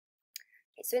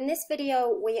So in this video,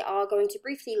 we are going to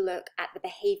briefly look at the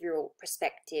behavioral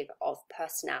perspective of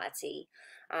personality.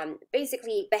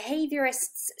 Basically,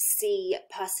 behaviorists see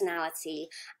personality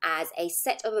as a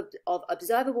set of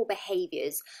observable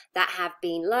behaviors that have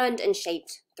been learned and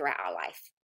shaped throughout our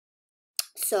life.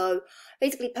 So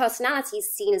basically, personality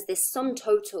is seen as this sum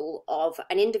total of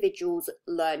an individual's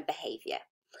learned behavior.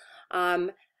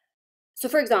 So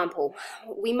for example,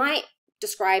 we might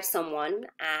describe someone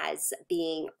as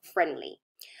being friendly.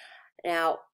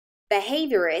 Now,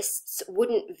 behaviorists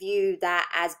wouldn't view that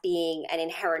as being an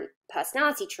inherent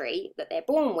personality trait that they're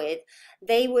born with.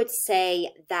 They would say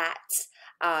that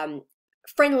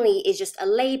friendly is just a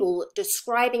label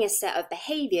describing a set of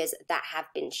behaviors that have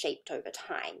been shaped over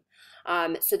time.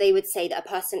 So they would say that a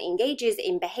person engages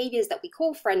in behaviors that we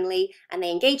call friendly, and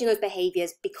they engage in those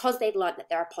behaviors because they've learned that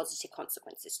there are positive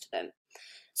consequences to them.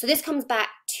 So this comes back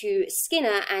to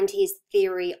Skinner and his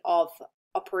theory of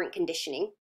operant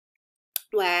conditioning,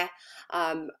 where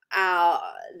the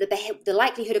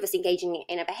likelihood of us engaging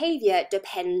in a behavior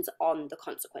depends on the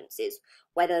consequences,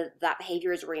 whether that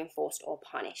behavior is reinforced or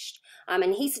punished.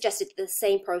 And he suggested that the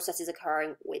same process is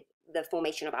occurring with the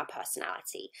formation of our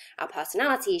personality. Our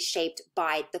personality is shaped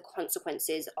by the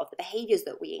consequences of the behaviors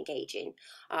that we engage in.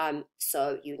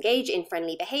 So you engage in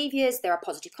friendly behaviors, there are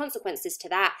positive consequences to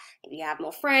that. If you have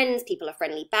more friends, people are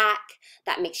friendly back,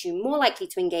 that makes you more likely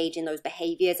to engage in those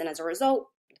behaviors, and as a result,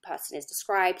 the person is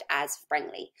described as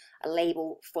friendly, a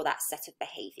label for that set of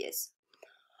behaviors.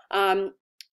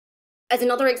 As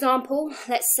another example,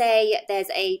 let's say there's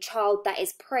a child that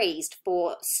is praised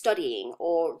for studying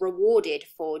or rewarded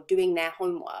for doing their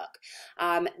homework.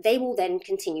 They will then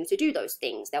continue to do those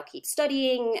things. They'll keep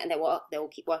studying and they will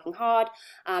keep working hard.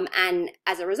 And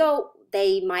as a result,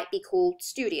 they might be called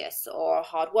studious or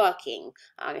hardworking.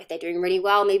 If they're doing really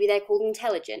well, maybe they're called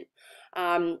intelligent.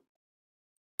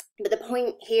 But the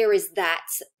point here is that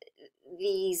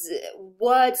these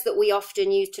words that we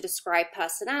often use to describe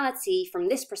personality from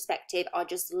this perspective are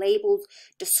just labels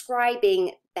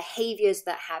describing behaviors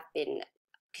that have been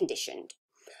conditioned.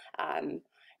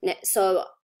 So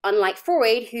unlike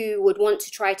Freud, who would want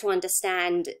to try to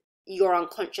understand your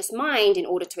unconscious mind in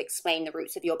order to explain the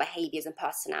roots of your behaviors and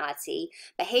personality,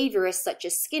 behaviorists such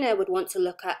as Skinner would want to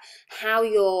look at how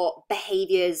your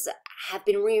behaviors have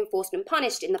been reinforced and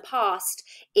punished in the past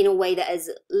in a way that has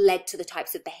led to the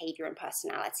types of behavior and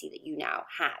personality that you now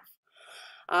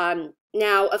have.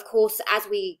 Now, of course, as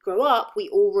we grow up, we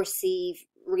all receive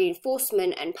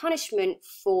reinforcement and punishment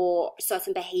for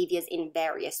certain behaviors in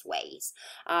various ways.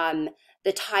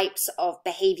 The types of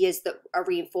behaviors that are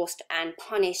reinforced and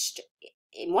punished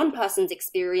in one person's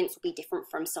experience will be different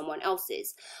from someone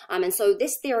else's. And so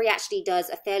this theory actually does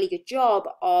a fairly good job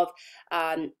of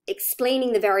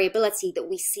explaining the variability that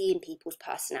we see in people's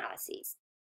personalities.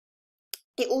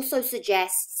 It also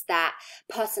suggests that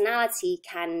personality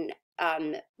can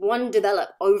develop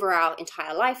over our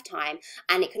entire lifetime,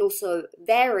 and it can also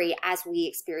vary as we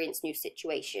experience new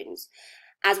situations.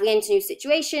 As we enter new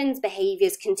situations,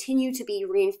 behaviors continue to be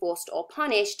reinforced or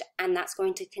punished, and that's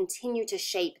going to continue to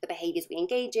shape the behaviors we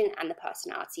engage in and the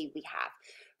personality we have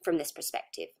from this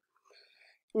perspective.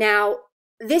 Now,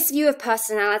 this view of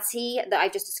personality that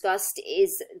I've just discussed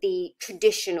is the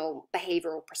traditional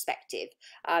behavioral perspective.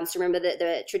 So remember that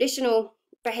the traditional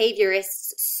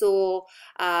behaviorists saw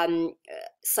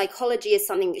psychology as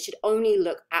something that should only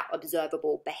look at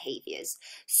observable behaviors.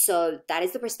 So that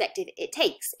is the perspective it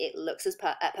takes. It looks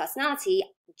at personality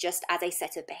just as a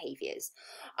set of behaviors.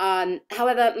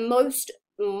 However, most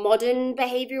modern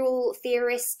behavioral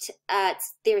theorists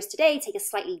today take a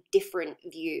slightly different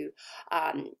view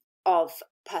of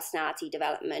personality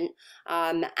development,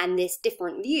 and this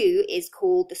different view is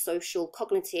called the social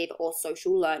cognitive or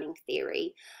social learning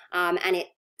theory, and it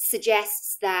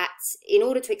suggests that in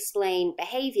order to explain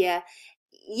behavior,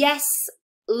 yes,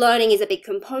 learning is a big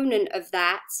component of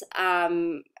that,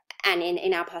 and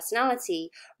in our personality,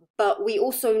 but we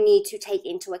also need to take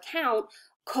into account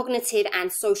cognitive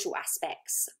and social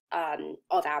aspects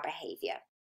of our behavior.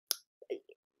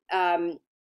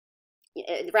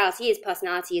 The reality is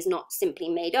personality is not simply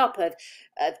made up of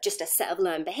just a set of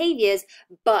learned behaviors,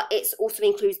 but it also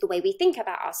includes the way we think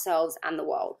about ourselves and the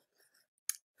world.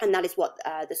 And that is what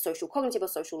the social cognitive or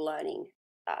social learning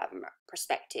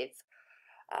perspective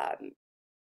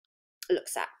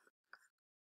looks at.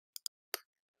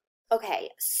 Okay,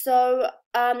 so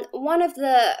one of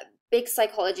the big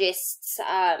psychologists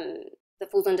that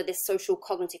falls under this social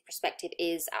cognitive perspective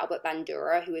is Albert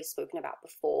Bandura, who we've spoken about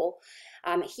before.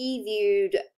 He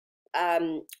viewed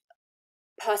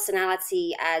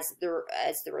personality as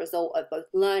the result of both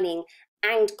learning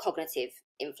and cognitive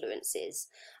influences.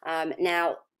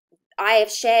 Now, I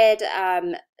have shared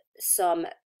some,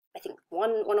 I think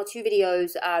one or two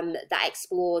videos that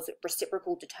explores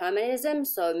reciprocal determinism.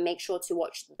 So make sure to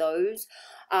watch those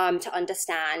to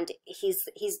understand his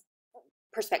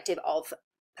perspective of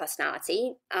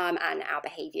personality and our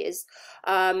behaviors.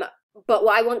 But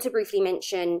what I want to briefly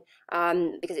mention,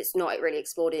 because it's not really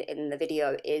explored in the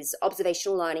video, is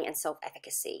observational learning and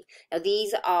self-efficacy. Now,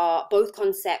 these are both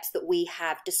concepts that we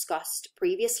have discussed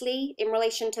previously in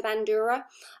relation to Bandura.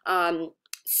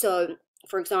 So,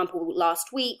 for example,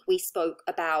 last week we spoke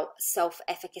about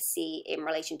self-efficacy in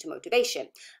relation to motivation.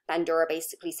 Bandura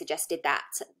basically suggested that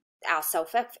our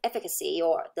self-efficacy,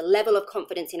 or the level of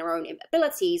confidence in our own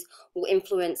abilities, will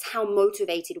influence how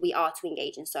motivated we are to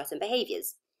engage in certain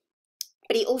behaviors.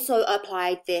 But he also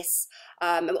applied this,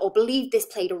 or believed this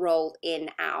played a role in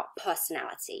our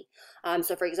personality.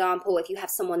 So for example, if you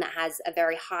have someone that has a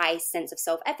very high sense of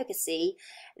self-efficacy,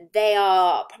 they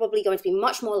are probably going to be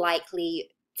much more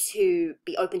likely to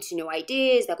be open to new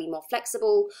ideas. They'll be more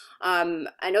flexible and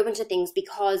open to things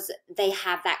because they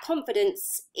have that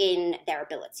confidence in their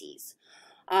abilities.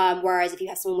 Whereas if you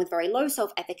have someone with very low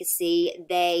self-efficacy,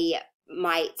 they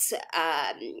might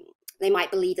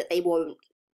believe that they won't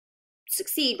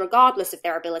succeed regardless of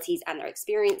their abilities and their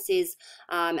experiences,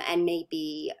 and may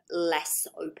be less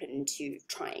open to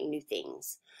trying new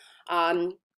things.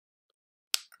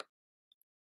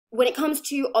 When it comes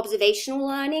to observational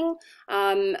learning,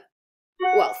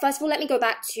 well, first of all, let me go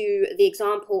back to the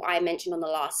example I mentioned on the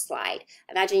last slide.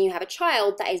 Imagine you have a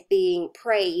child that is being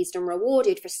praised and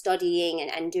rewarded for studying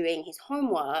and doing his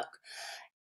homework.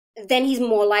 Then he's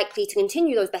more likely to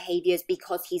continue those behaviors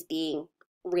because he's being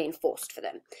reinforced for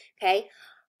them, okay?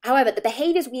 However, the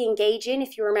behaviors we engage in,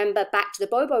 if you remember back to the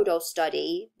Bobo doll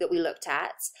study that we looked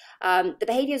at, the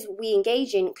behaviors we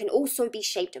engage in can also be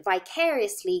shaped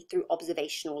vicariously through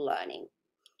observational learning.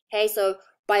 Okay, so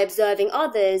by observing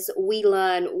others, we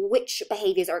learn which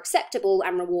behaviors are acceptable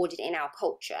and rewarded in our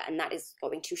culture, and that is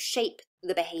going to shape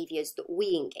the behaviors that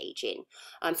we engage in.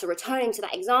 So returning to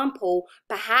that example,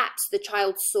 perhaps the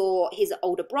child saw his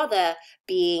older brother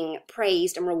being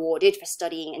praised and rewarded for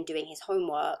studying and doing his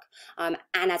homework, and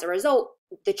as a result,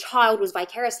 the child was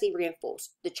vicariously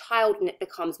reinforced. The child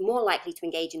becomes more likely to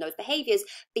engage in those behaviors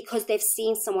because they've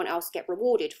seen someone else get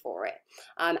rewarded for it.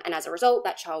 And as a result,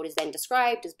 that child is then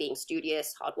described as being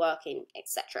studious, hardworking,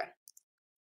 etc.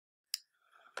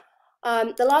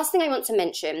 The last thing I want to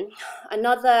mention,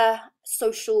 another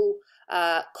social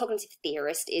cognitive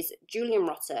theorist, is Julian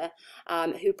Rotter,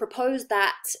 who proposed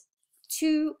that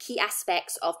two key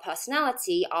aspects of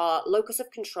personality are locus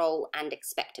of control and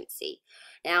expectancy.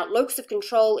 Now, locus of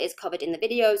control is covered in the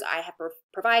videos I have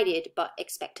provided, but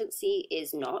expectancy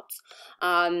is not.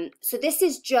 So this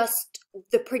is just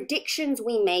the predictions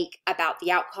we make about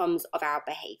the outcomes of our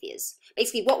behaviors,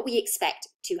 basically what we expect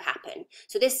to happen.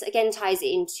 So this again ties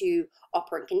into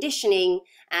operant conditioning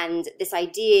and this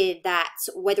idea that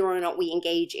whether or not we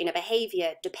engage in a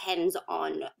behavior depends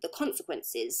on the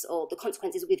consequences, or the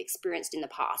consequences we've experienced in the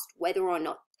past, whether or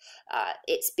not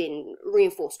it's been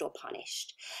reinforced or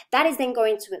punished. That is then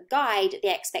going to guide the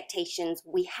expectations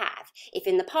we have. If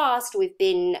in the past we've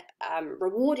been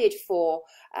rewarded for,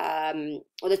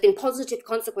 or there's been positive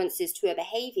consequences to a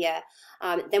behavior,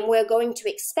 then we're going to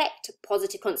expect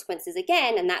positive consequences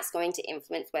again, and that's going to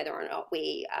influence whether or not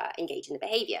we engage in the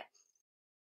behavior.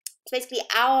 So basically,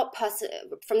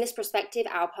 from this perspective,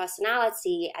 our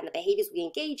personality and the behaviors we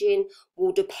engage in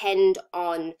will depend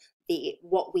on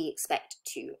what we expect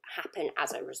to happen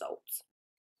as a result.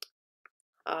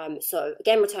 So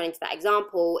again, returning to that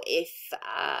example, if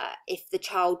the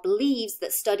child believes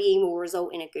that studying will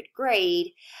result in a good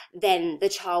grade, then the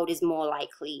child is more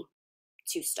likely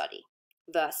to study.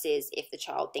 Versus if the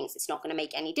child thinks it's not going to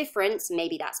make any difference,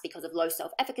 maybe that's because of low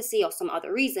self-efficacy or some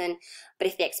other reason, but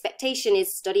if the expectation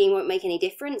is studying won't make any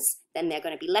difference, then they're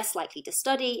going to be less likely to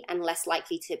study and less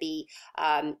likely to be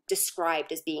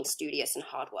described as being studious and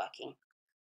hardworking.